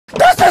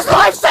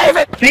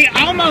believe it! They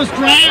almost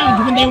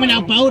drowned when they went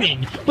out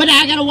boating, but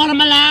I gotta want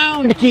them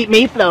alone to keep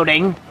me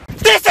floating.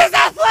 This is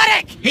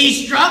athletic!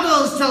 He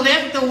struggles to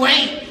lift the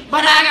weight,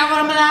 but I gotta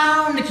want him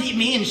alone to keep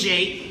me in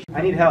shape.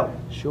 I need help.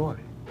 Sure.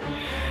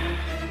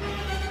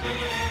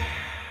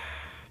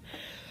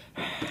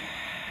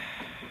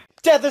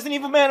 Dad, there's an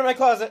evil man in my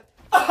closet.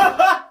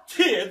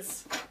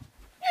 Kids!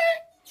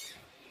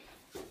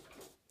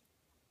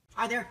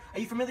 Hi there. Are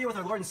you familiar with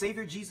our Lord and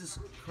Savior, Jesus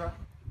Christ?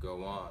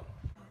 Go on.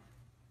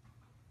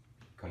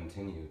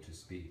 Continue to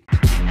speak.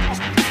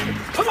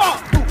 Come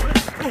on!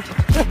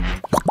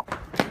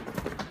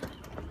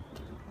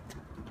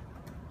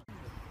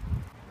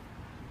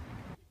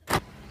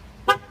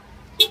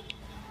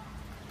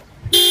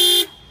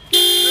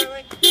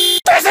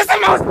 This is the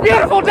most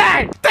beautiful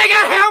day! They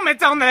got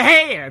helmets on their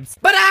heads,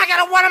 but I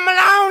gotta want them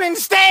alone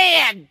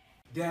instead!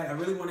 Dad, I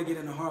really want to get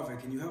into Harvard.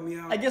 Can you help me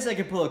out? I guess I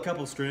could pull a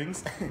couple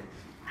strings.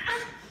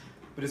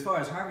 But as far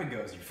as Harvard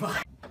goes, you're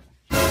fine.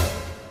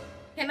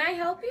 Can I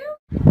help you?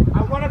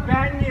 I wanna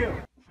bang you!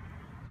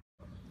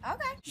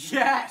 Okay.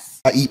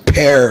 Yes! I eat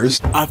pears.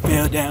 I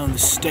fell down the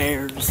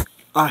stairs.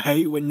 I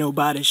hate when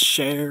nobody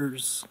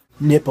shares.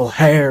 Nipple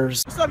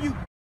hairs. What's up, you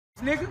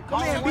nigga?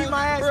 Come here and beat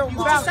my ass. You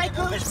about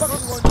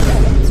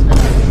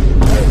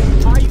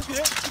Are you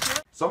good?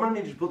 Someone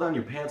needs you to pull down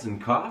your pants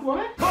and cough?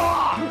 What?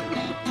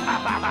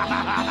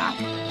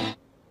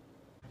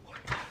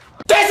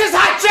 This is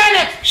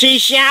hygienic! She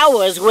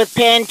showers with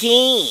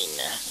Pantene.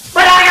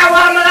 But I got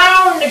one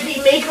alone to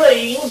keep me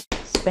clean.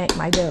 Spank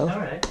my dough.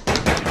 Alright.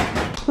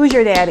 Who's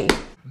your daddy?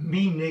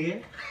 Me,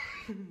 nigga.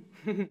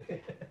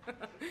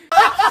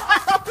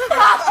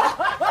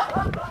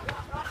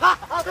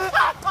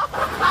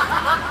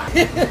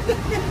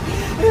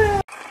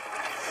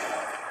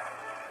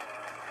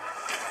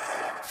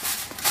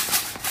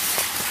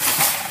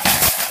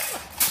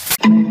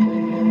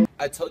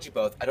 I told you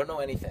both, I don't know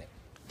anything.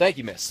 Thank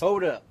you, miss.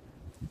 Hold up.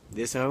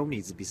 This home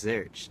needs to be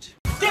searched.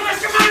 Give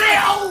us your money!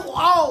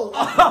 Oh!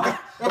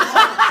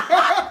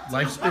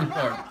 Life's been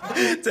hard.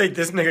 Take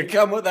this nigga,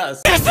 come with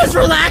us. This is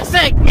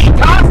relaxing! He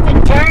tossed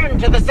and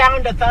turned to the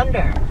sound of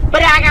thunder,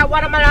 but I got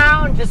one of my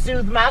own to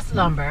soothe my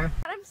slumber.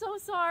 I'm so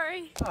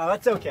sorry. Oh,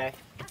 that's okay.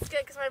 That's good,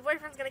 because my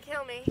boyfriend's gonna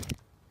kill me.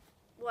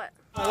 What?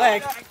 My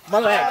leg. My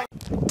leg.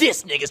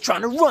 This nigga's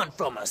trying to run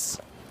from us.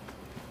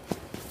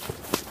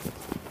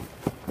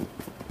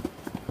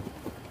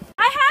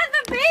 I had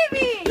the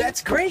baby!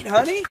 That's great,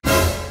 honey.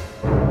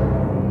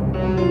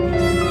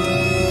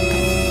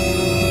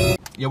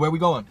 Yeah, where we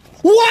going?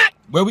 What?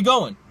 Where we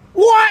going?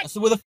 What? I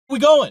said, where the f we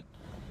going?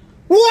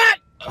 What?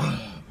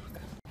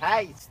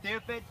 Hey,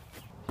 stupid.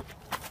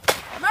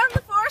 I'm out in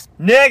the forest.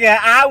 Nigga,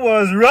 I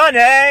was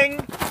running.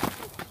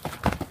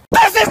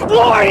 This is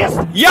glorious!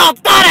 Y'all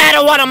thought I had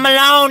to want them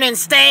alone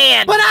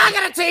instead, but I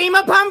got a team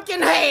of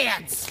pumpkin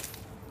heads!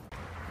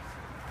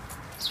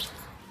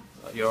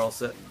 You're all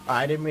set.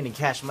 I didn't mean to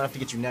cash enough to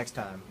get you next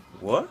time.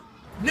 What?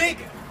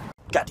 Nigga!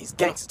 Got these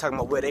gangsters talking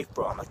about where they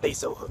from, like they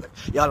so hood.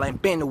 Y'all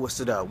ain't been to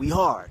Worcester, we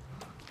hard.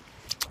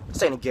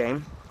 This ain't a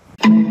game.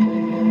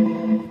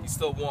 He's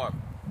still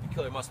warm. The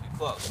killer must be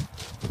close.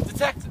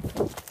 Detective!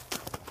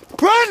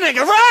 Run,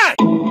 nigga,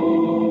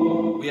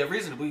 run! We have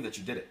reason to believe that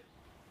you did it.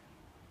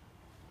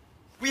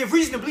 We have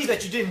reason to believe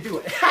that you didn't do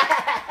it.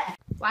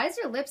 Why does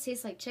your lips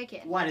taste like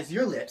chicken? Why does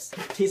your lips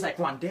taste like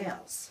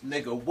Rondell's?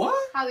 Nigga, what?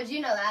 How would you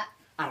know that?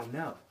 I don't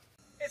know.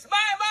 It's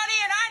my money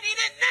and I need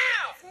it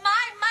now! It's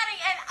my money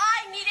and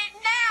I need it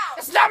now!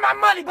 It's not my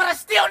money, but I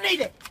still need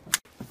it!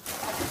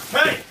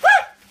 Hey!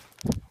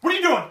 What are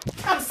you doing?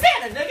 I'm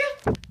Santa, nigga!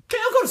 Okay,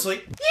 I'll go to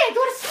sleep. Yeah,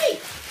 go to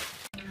sleep!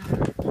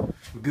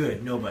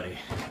 Good, nobody.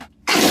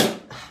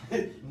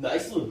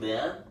 Nice one,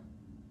 man.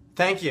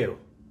 Thank you.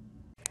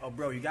 Oh,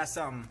 bro, you got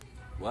something?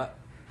 What?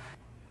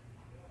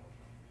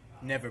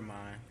 Never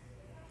mind.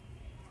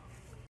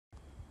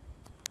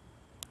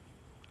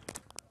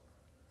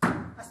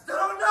 I still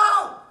don't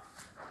know!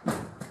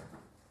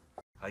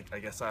 I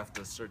guess I have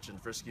to search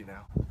and frisk you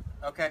now.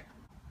 Okay.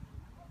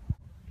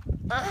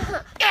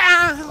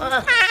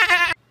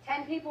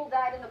 10 people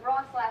died in the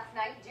Bronx last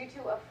night due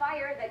to a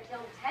fire that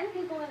killed 10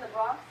 people in the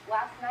Bronx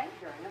last night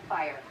during a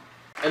fire.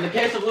 In the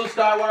case of Luke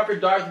Skywalker,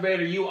 Darth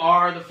Vader, you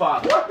are the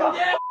father. What the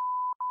f?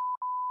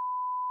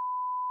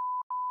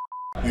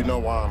 You know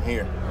why I'm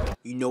here.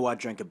 You know I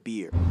drank a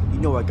beer. You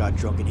know I got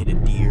drunk and hit a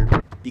deer.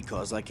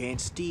 Because I can't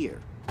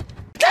steer.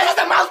 This is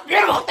the most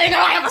beautiful thing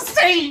I ever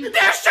seen!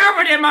 They're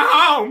Sherman in my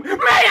home! May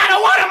I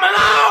don't want them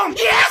alone!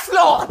 Yes,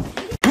 Lord!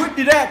 What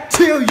did I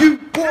tell you,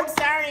 boy? I'm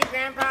sorry,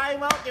 Grandpa, I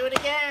won't do it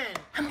again.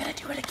 I'm gonna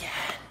do it again.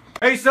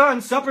 Hey,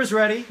 son, supper's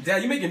ready.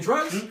 Dad, you making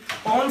drugs?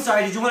 Oh, I'm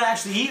sorry, did you want to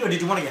actually eat or did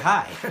you want to get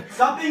high?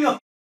 Stop being a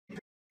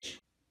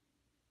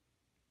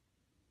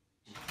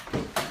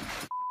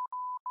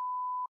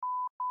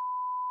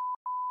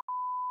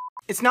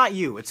It's not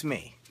you, it's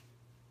me.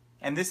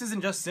 And this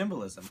isn't just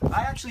symbolism.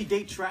 I actually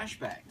date trash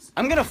bags.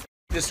 I'm gonna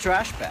this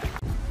trash bag.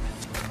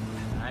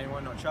 I ain't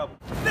want no trouble.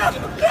 No!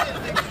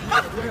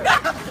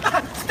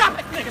 Stop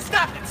it, nigga,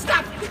 stop it,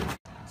 stop it!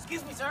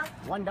 Excuse me, sir.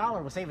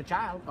 $1 will save a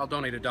child. I'll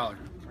donate $1.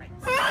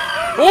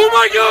 Oh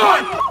my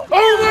god!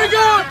 Oh my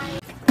god!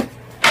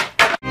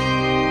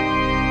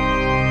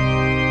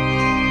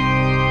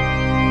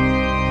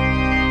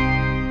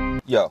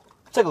 Yo,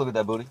 take a look at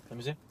that booty. Let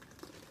me see.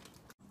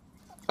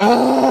 Alright,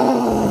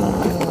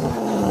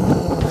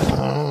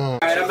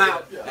 I'm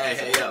out.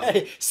 Hey, yo.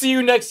 Hey, see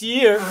you next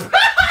year.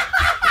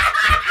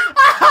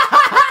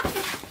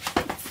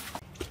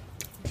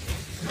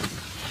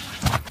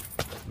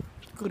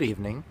 Good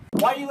evening.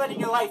 Why are you letting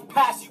your life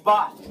pass you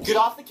by? Get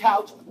off the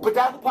couch, put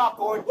down the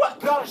popcorn,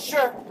 put on a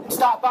shirt, and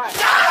stop by.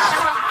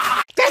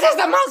 This is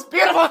the most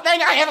beautiful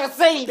thing I ever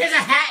seen. There's a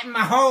hat in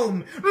my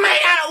home made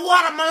out of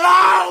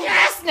watermelon.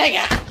 Yes,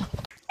 nigga.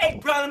 Hey,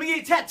 bro, let me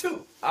get a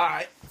tattoo.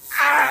 Alright.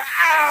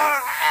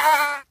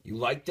 You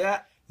like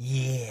that?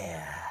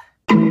 Yeah.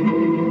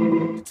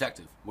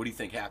 Detective, what do you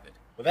think happened?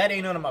 Well, that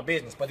ain't none of my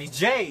business, but these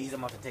J's I'm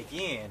about to take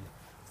in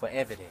for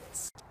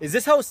evidence. Is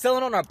this hoe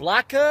selling on our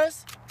block,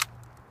 cuz?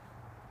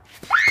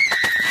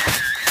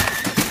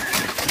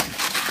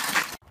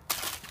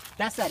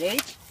 That's that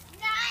H?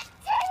 Not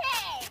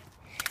today!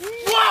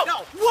 Whoa!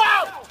 No.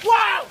 Whoa!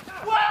 Whoa!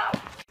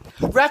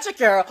 Whoa! Ratchet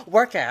girl,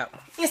 workout.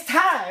 It's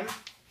time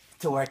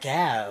to work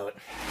out.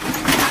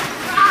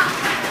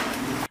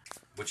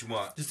 What you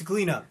want? Just to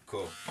clean up.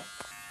 Cool.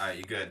 Alright,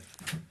 you good.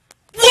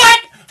 What?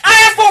 I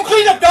asked for a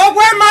cleanup, dog.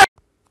 Where am I?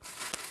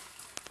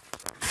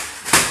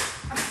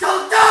 I'm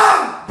so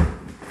dumb.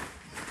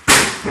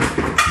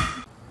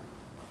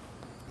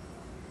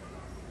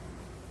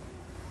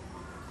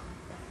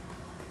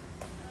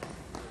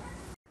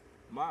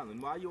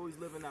 Marlon, why you always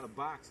living out of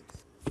boxes?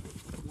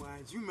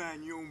 Why'd you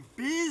mind your own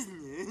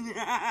business? Don't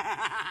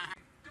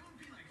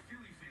be like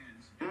Philly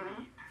fans.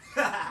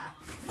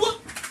 What?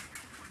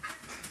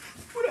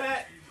 What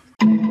that?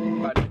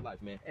 Ride your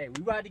life, man. Hey,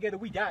 we ride together,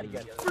 we die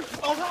together.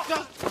 Oh, no,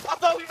 I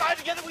thought we ride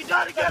together, we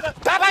die together.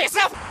 How about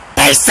yourself?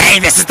 They say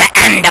this is the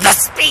end of the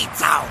speed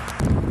zone,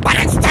 but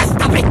it's just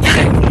the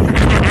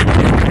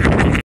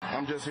beginning.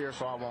 I'm just here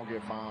so I won't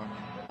get fined.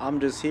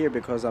 I'm just here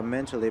because I'm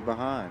mentally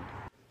behind.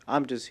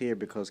 I'm just here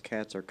because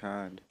cats are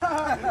kind.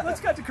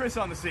 Let's cut to Chris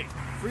on the scene.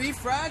 Free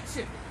fried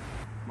chicken.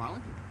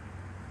 Marlon?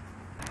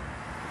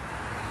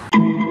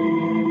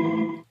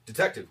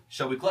 Detective,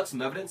 shall we collect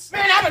some evidence?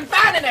 Man, I've been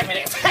finding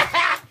evidence.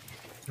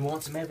 You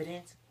want some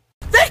evidence?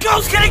 That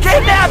girl's getting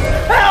kidnapped.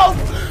 Help!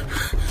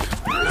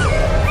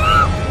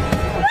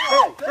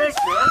 Thanks,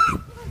 man.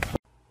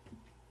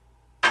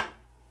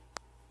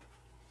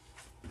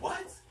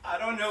 What? I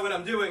don't know what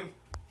I'm doing.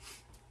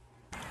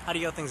 How do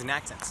you yell things in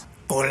accents?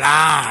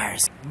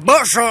 Polars,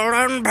 bushel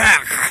and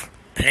back.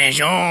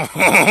 Pleasure.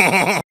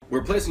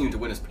 We're placing you into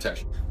witness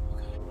protection.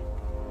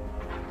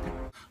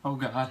 Oh,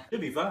 God. You'll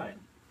be fine.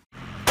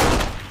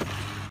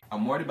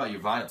 I'm worried about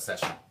your Vine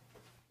obsession.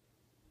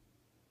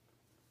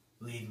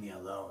 Leave me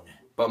alone.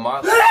 But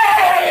Marlon...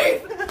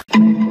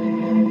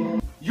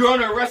 You're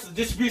under arrest for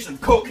distribution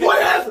of cocaine.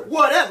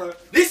 Whatever.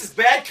 This is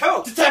bad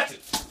code.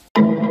 Detective!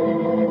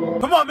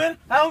 Come on, man.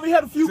 I only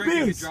had a few Drinking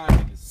and beers.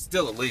 driving is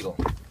still illegal.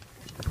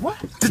 What?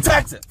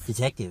 Detective!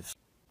 Detective.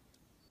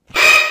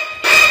 I'm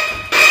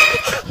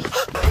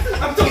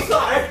so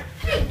sorry!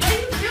 What are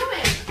you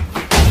doing?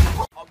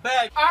 I'm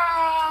back.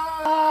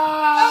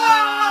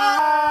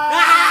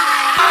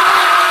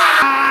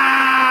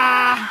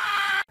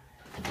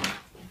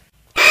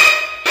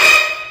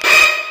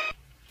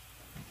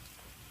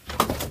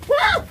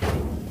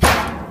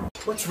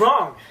 What's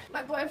wrong?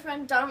 My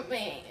boyfriend dumped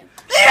me.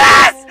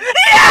 Yes!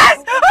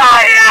 Yes! Oh,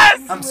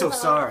 yes! I'm so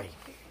sorry.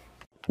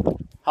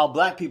 How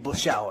black people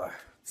shower.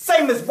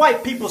 Same as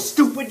white people,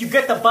 stupid. You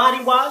get the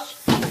body wash,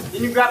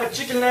 then you grab a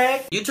chicken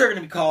leg. You two are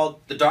gonna be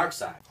called the dark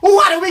side.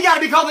 Why do we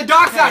gotta be called the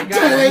dark side?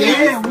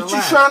 Yeah, what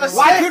you trying to say?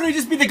 Why couldn't we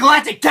just be the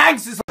galactic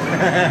gangsters?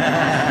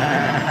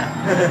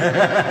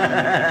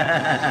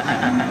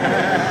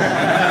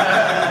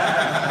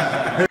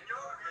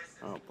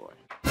 Oh boy.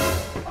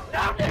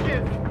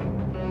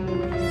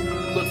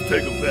 Let's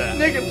take them back.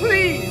 Nigga,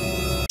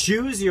 please!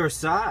 Choose your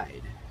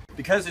side.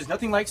 Because there's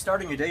nothing like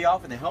starting your day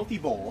off in a healthy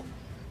bowl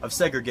of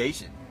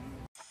segregation.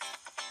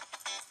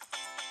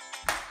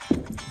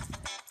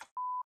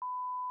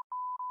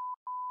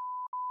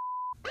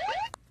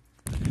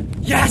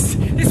 Yes!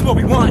 This is what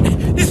we want!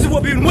 This is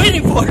what we've been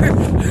waiting for!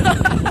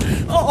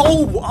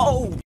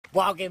 oh!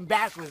 Walking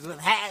backwards with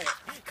Harry,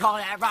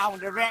 calling that wrong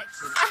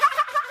direction.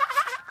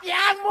 Yeah,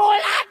 I'm more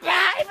like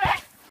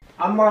baby!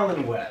 I'm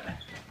Marlon Webb.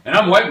 And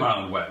I'm White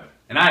Marlon Webb.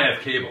 And I have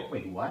cable.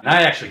 Wait, what? And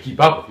I actually keep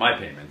up with my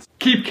payments.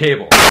 Keep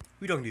cable.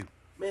 We don't do.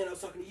 Man, I was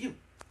talking to you.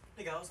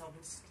 Nigga, I was talking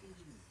to Steve.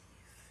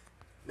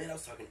 Man, I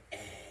was talking to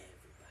everybody.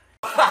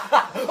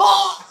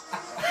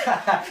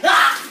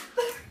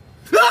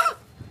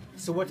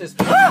 So what does...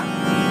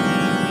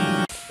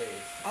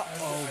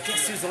 Uh-oh,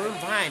 guess who's on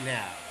Vine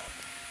now?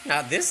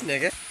 Not this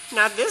nigga.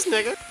 Not this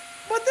nigga.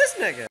 But this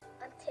nigga.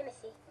 I'm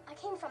Timothy. I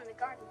came from the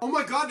garden. Oh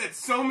my god, that's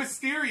so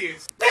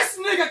mysterious. This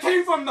nigga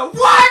came from the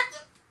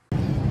what?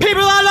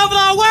 People all over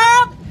the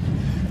world,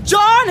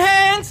 join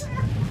hands,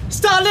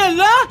 start a little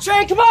love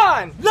train, come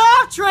on,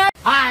 love train.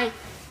 Hi.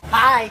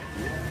 Hi.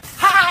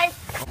 Hi.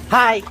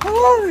 Hi.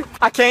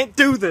 I can't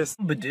do this.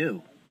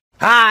 Badoo.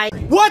 Hi.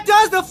 What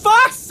does the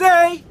fox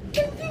say?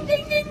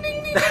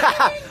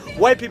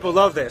 White people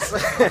love this.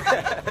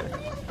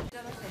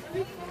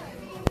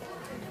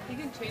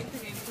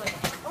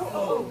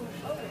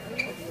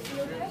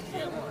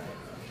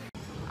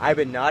 I've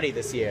been naughty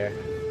this year.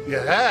 You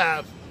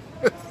have?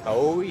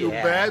 Oh yeah. You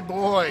bad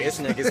boy. This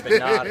nigga's been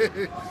naughty.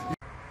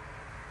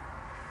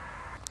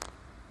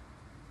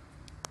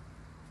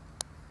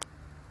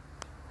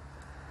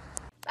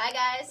 Bye,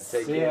 guys.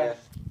 Take care.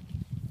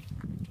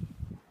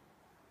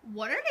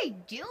 What are they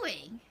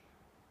doing?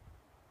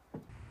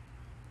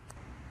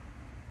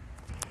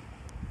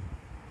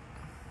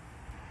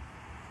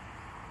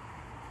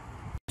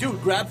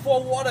 Dude, grab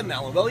 4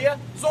 watermelon, will ya?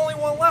 There's only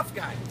one left,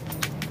 guy.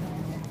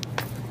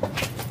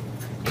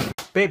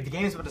 Babe, the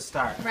game's about to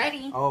start.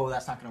 Ready? Oh,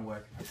 that's not gonna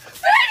work.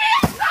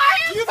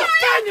 You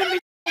offended me!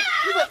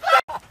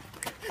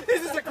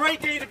 This is a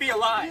great day to be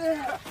alive.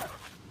 Yeah.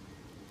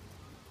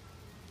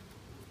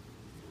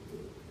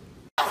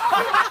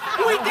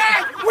 We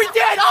did! We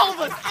did! All of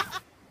us!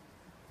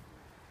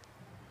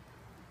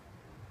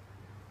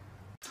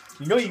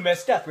 You know you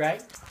messed up,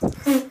 right?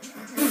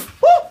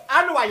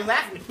 I know why you're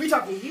laughing. We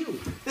talking to you.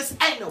 This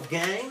ain't no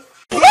game.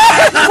 We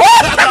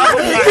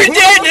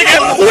did,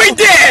 nigga! We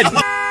did!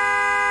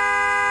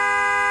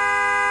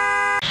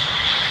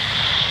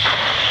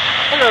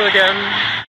 Hello again.